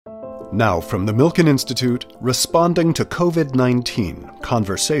Now from the Milken Institute, responding to COVID-19,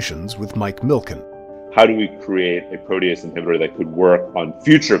 conversations with Mike Milken. How do we create a protease inhibitor that could work on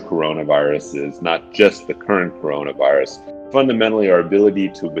future coronaviruses, not just the current coronavirus? Fundamentally, our ability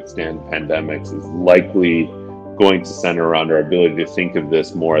to withstand pandemics is likely going to center around our ability to think of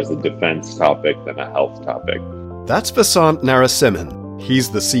this more as a defense topic than a health topic. That's Vasant Narasimhan.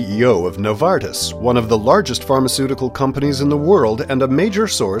 He's the CEO of Novartis, one of the largest pharmaceutical companies in the world and a major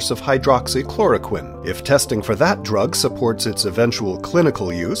source of hydroxychloroquine. If testing for that drug supports its eventual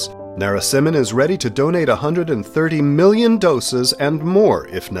clinical use, Narasimhan is ready to donate 130 million doses and more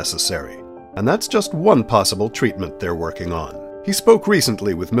if necessary. And that's just one possible treatment they're working on. He spoke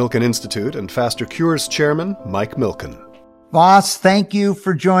recently with Milken Institute and Faster Cures chairman Mike Milken. Vas, thank you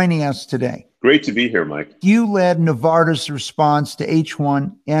for joining us today. Great to be here, Mike. You led Novartis' response to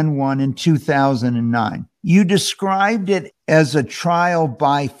H1N1 in 2009. You described it as a trial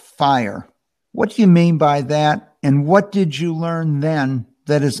by fire. What do you mean by that? And what did you learn then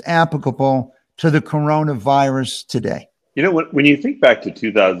that is applicable to the coronavirus today? You know, when you think back to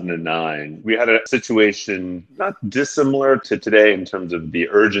 2009, we had a situation not dissimilar to today in terms of the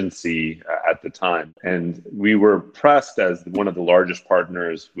urgency at the time. And we were pressed as one of the largest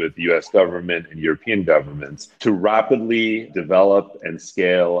partners with the US government and European governments to rapidly develop and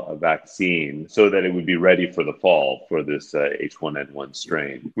scale a vaccine so that it would be ready for the fall for this H1N1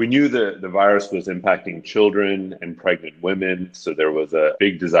 strain. We knew the virus was impacting children and pregnant women, so there was a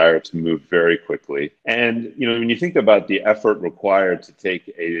big desire to move very quickly. And, you know, when you think about the effort required to take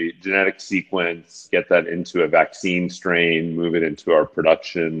a genetic sequence, get that into a vaccine strain, move it into our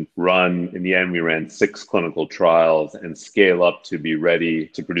production run. In the end, we ran 6 clinical trials and scale up to be ready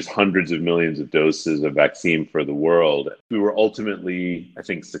to produce hundreds of millions of doses of vaccine for the world. We were ultimately, I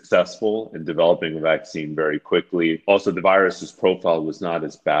think, successful in developing a vaccine very quickly. Also, the virus's profile was not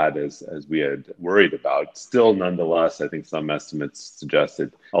as bad as we had worried about. Still, nonetheless, I think some estimates suggest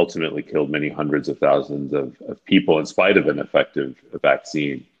it ultimately killed many hundreds of thousands of people in spite of an effective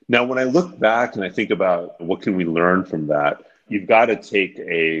vaccine. Now, when I look back and I think about what can we learn from that, you've got to take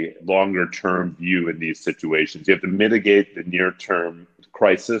a longer term view in these situations. You have to mitigate the near term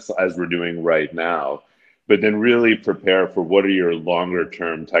crisis as we're doing right now, but then really prepare for what are your longer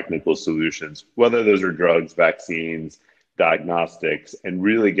term technical solutions, whether those are drugs, vaccines, diagnostics, and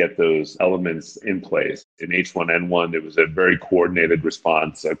really get those elements in place. In H1N1, there was a very coordinated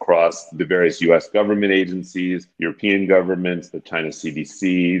response across the various US government agencies, European governments, the China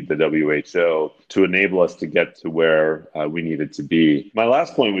CDC, the WHO, to enable us to get to where we needed to be. My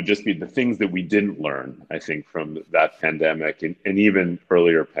last point would just be the things that we didn't learn, I think, from that pandemic and even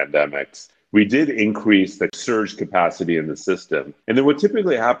earlier pandemics. We did increase the surge capacity in the system. And then what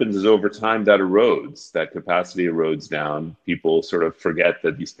typically happens is over time that erodes, that capacity erodes down. People sort of forget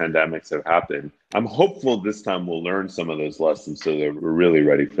that these pandemics have happened. I'm hopeful this time we'll learn some of those lessons so that we're really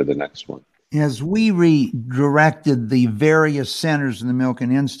ready for the next one. As we redirected the various centers in the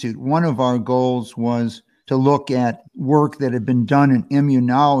Milken Institute, one of our goals was to look at work that had been done in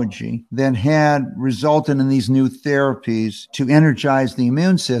immunology that had resulted in these new therapies to energize the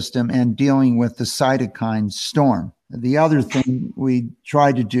immune system and dealing with the cytokine storm. The other thing we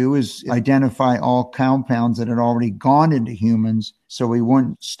tried to do is identify all compounds that had already gone into humans so we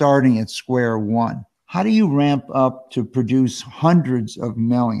weren't starting at square one. How do you ramp up to produce hundreds of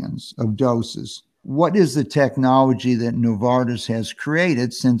millions of doses? What is the technology that Novartis has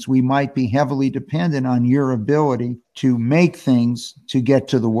created, since we might be heavily dependent on your ability to make things to get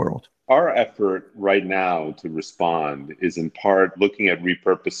to the world? Our effort right now to respond is in part looking at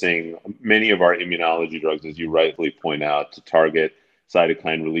repurposing many of our immunology drugs, as you rightly point out, to target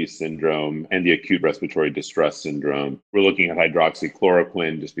cytokine release syndrome and the acute respiratory distress syndrome. We're looking at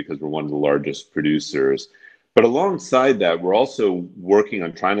hydroxychloroquine just because we're one of the largest producers. But alongside that, we're also working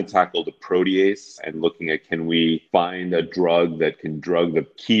on trying to tackle the protease and looking at, can we find a drug that can drug the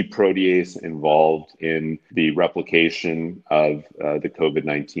key protease involved in the replication of the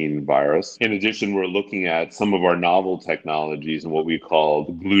COVID-19 virus. In addition, we're looking at some of our novel technologies and what we call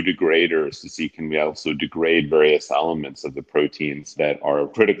glue degraders to see, can we also degrade various elements of the proteins that are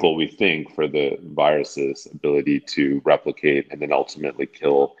critical, we think, for the virus's ability to replicate and then ultimately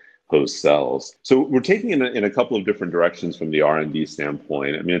kill host cells. So we're taking it in a couple of different directions from the R&D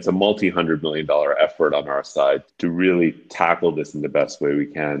standpoint. I mean, it's a multi-$100 million effort on our side to really tackle this in the best way we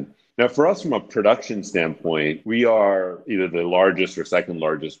can. Now, for us, from a production standpoint, we are either the largest or second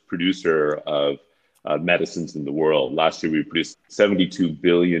largest producer of medicines in the world. Last year, we produced 72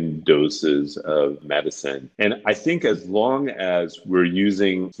 billion doses of medicine. And I think as long as we're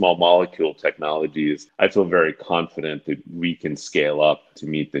using small molecule technologies, I feel very confident that we can scale up to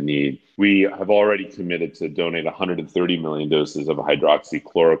meet the need. We have already committed to donate 130 million doses of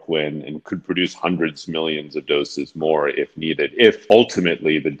hydroxychloroquine and could produce hundreds of millions of doses more if needed, if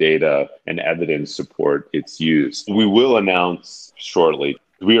ultimately the data and evidence support its use. We will announce shortly.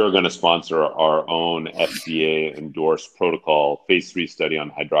 We are going to sponsor our own FDA-endorsed protocol, phase 3 study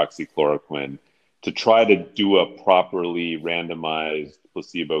on hydroxychloroquine to try to do a properly randomized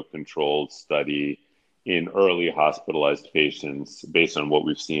placebo-controlled study in early hospitalized patients based on what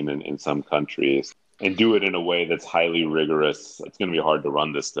we've seen in some countries, and do it in a way that's highly rigorous. It's going to be hard to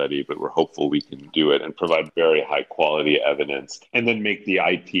run this study, but we're hopeful we can do it and provide very high quality evidence and then make the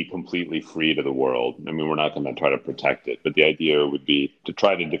IP completely free to the world. I mean, we're not going to try to protect it, but the idea would be to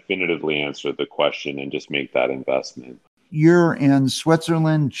try to definitively answer the question and just make that investment. You're in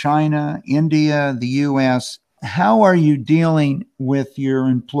Switzerland, China, India, the US. How are you dealing with your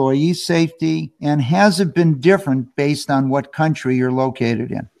employee safety? And has it been different based on what country you're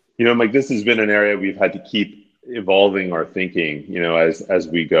located in? Mike, this has been an area we've had to keep evolving our thinking, as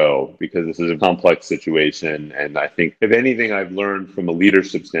we go, because this is a complex situation. And I think if anything I've learned from a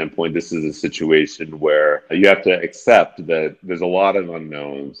leadership standpoint, this is a situation where you have to accept that there's a lot of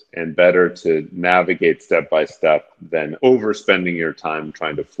unknowns and better to navigate step by step than overspending your time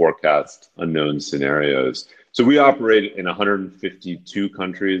trying to forecast unknown scenarios. So we operate in 152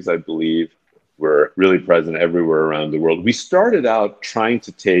 countries, I believe. We're really present everywhere around the world. We started out trying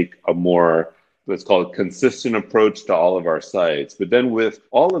to take a more, let's call it, consistent approach to all of our sites. But then with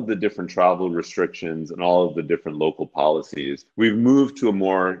all of the different travel restrictions and all of the different local policies, we've moved to a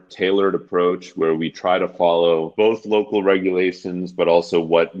more tailored approach where we try to follow both local regulations, but also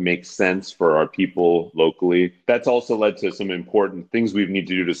what makes sense for our people locally. That's also led to some important things we need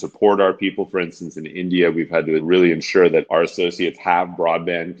to do to support our people. For instance, in India, we've had to really ensure that our associates have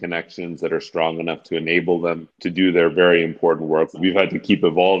broadband connections that are strong enough to enable them to do their very important work. We've had to keep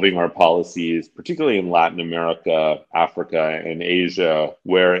evolving our policies, particularly in Latin America, Africa, and Asia,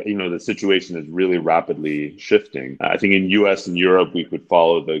 where, the situation is really rapidly shifting. I think in US and Europe, we could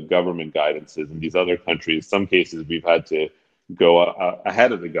follow the government guidances. In these other countries, some cases we've had to go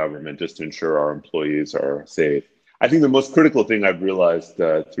ahead of the government just to ensure our employees are safe. I think the most critical thing I've realized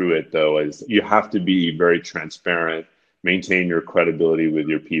through it, though, is you have to be very transparent, maintain your credibility with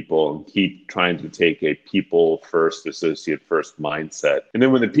your people, and keep trying to take a people first, associate first mindset. And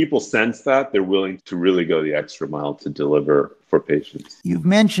then when the people sense that, they're willing to really go the extra mile to deliver for patients. You've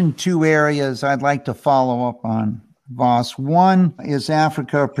mentioned two areas I'd like to follow up on, Vas. One is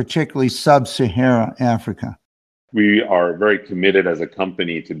Africa, particularly sub-Saharan Africa. We are very committed as a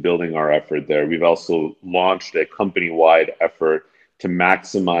company to building our effort there. We've also launched a company-wide effort to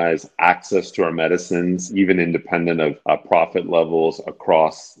maximize access to our medicines, even independent of profit levels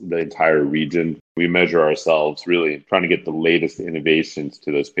across the entire region. We measure ourselves really trying to get the latest innovations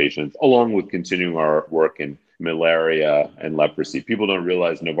to those patients, along with continuing our work in malaria and leprosy. People don't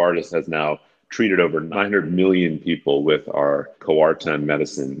realize Novartis has now treated over 900 million people with our Coartem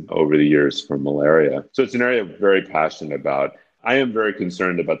medicine over the years for malaria. So it's an area I'm very passionate about. I am very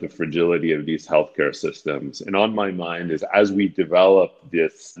concerned about the fragility of these healthcare systems. And on my mind is, as we develop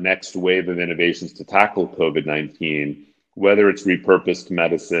this next wave of innovations to tackle COVID-19, whether it's repurposed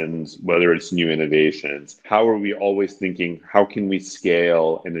medicines, whether it's new innovations, how are we always thinking, how can we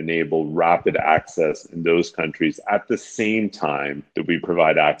scale and enable rapid access in those countries at the same time that we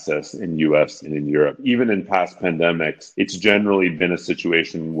provide access in US and in Europe? Even in past pandemics, it's generally been a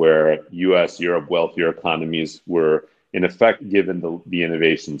situation where US, Europe, wealthier economies were in effect given the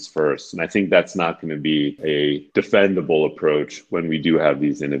innovations first. And I think that's not going to be a defendable approach when we do have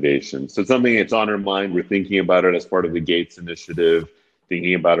these innovations. So it's something that's on our mind. We're thinking about it as part of the Gates Initiative,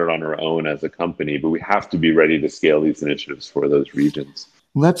 thinking about it on our own as a company, but we have to be ready to scale these initiatives for those regions.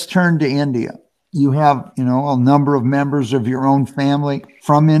 Let's turn to India. You have, a number of members of your own family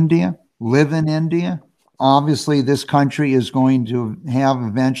from India, live in India. Obviously, this country is going to have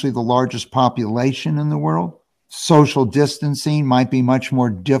eventually the largest population in the world. Social distancing might be much more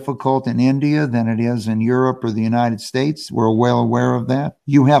difficult in India than it is in Europe or the United States. We're well aware of that.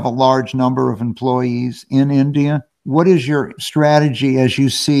 You have a large number of employees in India. What is your strategy as you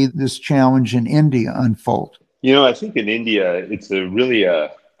see this challenge in India unfold? I think in India, it's really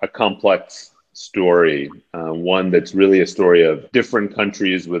a complex story, one that's really a story of different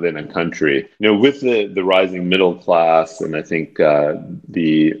countries within a country. With the rising middle class and I think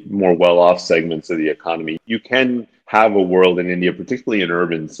the more well-off segments of the economy, you can have a world in India, particularly in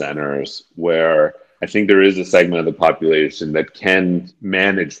urban centers, where I think there is a segment of the population that can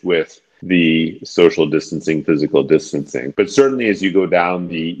manage with the social distancing, physical distancing. But certainly as you go down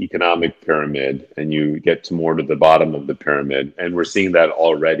the economic pyramid and you get to more to the bottom of the pyramid, and we're seeing that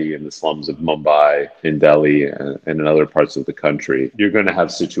already in the slums of Mumbai, in Delhi, and in other parts of the country, you're going to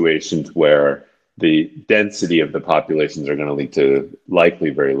have situations where the density of the populations are going to lead to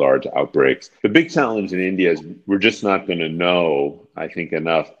likely very large outbreaks. The big challenge in India is we're just not going to know, I think,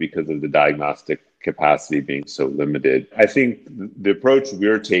 enough because of the diagnostic capacity being so limited. I think the approach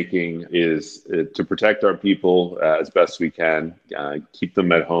we're taking is to protect our people as best we can, keep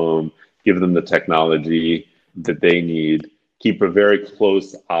them at home, give them the technology that they need, keep a very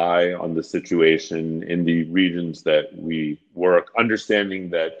close eye on the situation in the regions that we work,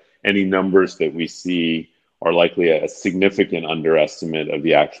 understanding that any numbers that we see are likely a significant underestimate of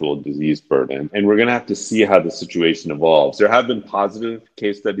the actual disease burden. And we're going to have to see how the situation evolves. There have been positive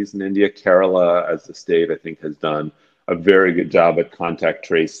case studies in India. Kerala, as a state, I think has done a very good job at contact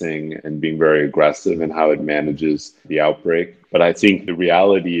tracing and being very aggressive in how it manages the outbreak. But I think the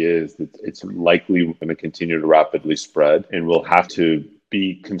reality is that it's likely going to continue to rapidly spread, and we'll have to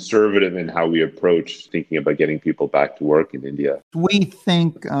be conservative in how we approach thinking about getting people back to work in India. We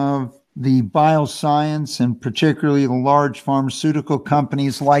think of the bioscience and particularly the large pharmaceutical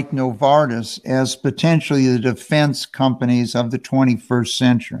companies like Novartis as potentially the defense companies of the 21st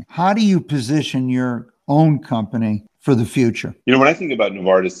century. How do you position your own company for the future? You know, when I think about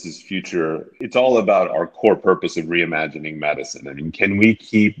Novartis's future, it's all about our core purpose of reimagining medicine. I mean, can we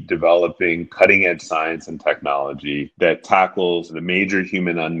keep developing cutting edge science and technology that tackles the major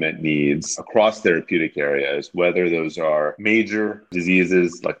human unmet needs across therapeutic areas, whether those are major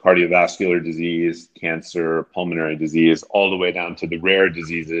diseases like cardiovascular disease, cancer, pulmonary disease, all the way down to the rare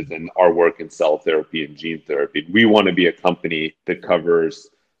diseases and our work in cell therapy and gene therapy. We want to be a company that covers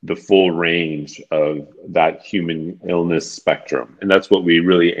the full range of that human illness spectrum. And that's what we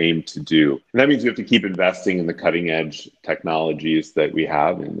really aim to do. And that means we have to keep investing in the cutting edge technologies that we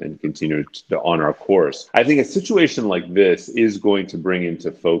have and continue to on our course. I think a situation like this is going to bring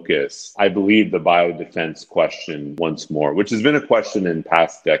into focus, I believe, the biodefense question once more, which has been a question in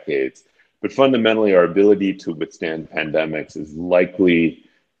past decades. But fundamentally, our ability to withstand pandemics is likely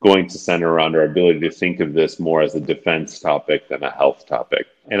going to center around our ability to think of this more as a defense topic than a health topic.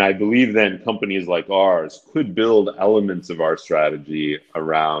 And I believe then companies like ours could build elements of our strategy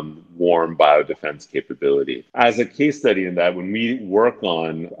around warm biodefense capability. As a case study in that, when we work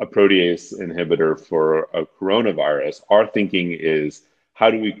on a protease inhibitor for a coronavirus, our thinking is, how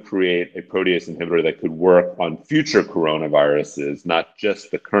do we create a protease inhibitor that could work on future coronaviruses, not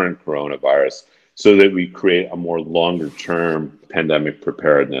just the current coronavirus, so that we create a more longer-term pandemic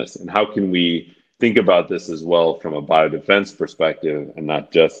preparedness? And how can we think about this as well from a biodefense perspective and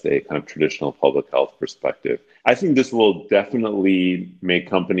not just a kind of traditional public health perspective? I think this will definitely make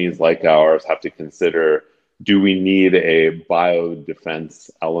companies like ours have to consider, do we need a biodefense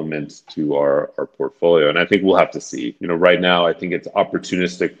element to our portfolio? And I think we'll have to see. You know, right now, I think it's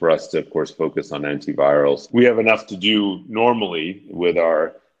opportunistic for us to, of course, focus on antivirals. We have enough to do normally with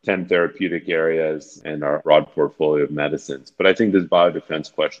our 10 therapeutic areas and our broad portfolio of medicines. But I think this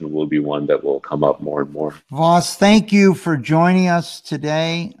biodefense question will be one that will come up more and more. Vas, thank you for joining us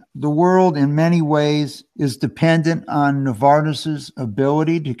today. The world in many ways is dependent on Novartis's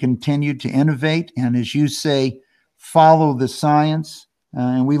ability to continue to innovate and, as you say, follow the science.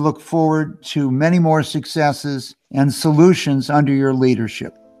 And we look forward to many more successes and solutions under your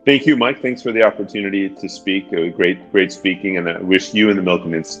leadership. Thank you, Mike. Thanks for the opportunity to speak. Great speaking, and I wish you and the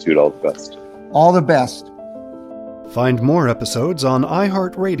Milken Institute all the best. All the best. Find more episodes on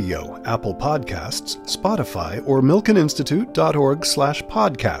iHeartRadio, Apple Podcasts, Spotify, or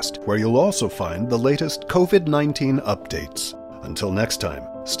milkeninstitute.org/podcast, where you'll also find the latest COVID-19 updates. Until next time,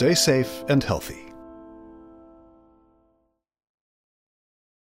 stay safe and healthy.